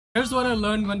Here's what I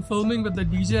learned when filming with the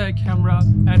DJI camera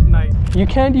at night. You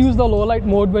can't use the low light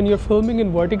mode when you're filming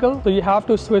in vertical, so you have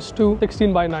to switch to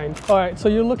 16:9. Alright, so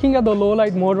you're looking at the low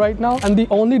light mode right now, and the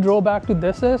only drawback to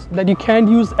this is that you can't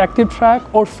use active track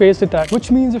or phase detect, which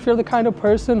means if you're the kind of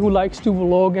person who likes to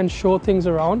vlog and show things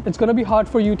around, it's gonna be hard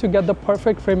for you to get the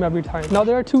perfect frame every time. Now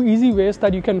there are two easy ways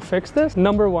that you can fix this.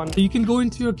 Number one, you can go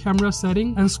into your camera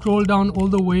setting and scroll down all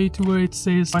the way to where it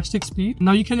says joystick speed.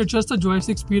 Now you can adjust the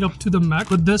joystick speed up to the max.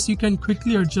 With this, you can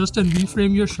quickly adjust and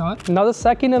reframe your shot. Now the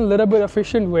second and little bit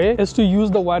efficient way is to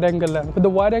use the wide angle lens. With the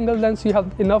wide angle lens, you have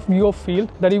enough view of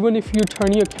field that even if you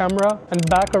turn your camera and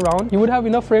back around, you would have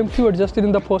enough frame to adjust it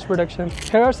in the post-production.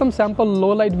 Here are some sample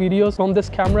low light videos from this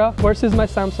camera versus my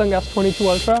Samsung S22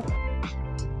 Ultra.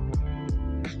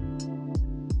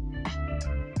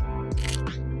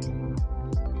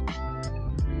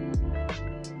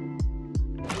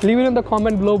 Leave it in the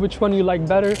comment below which one you like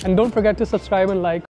better, and don't forget to subscribe and like.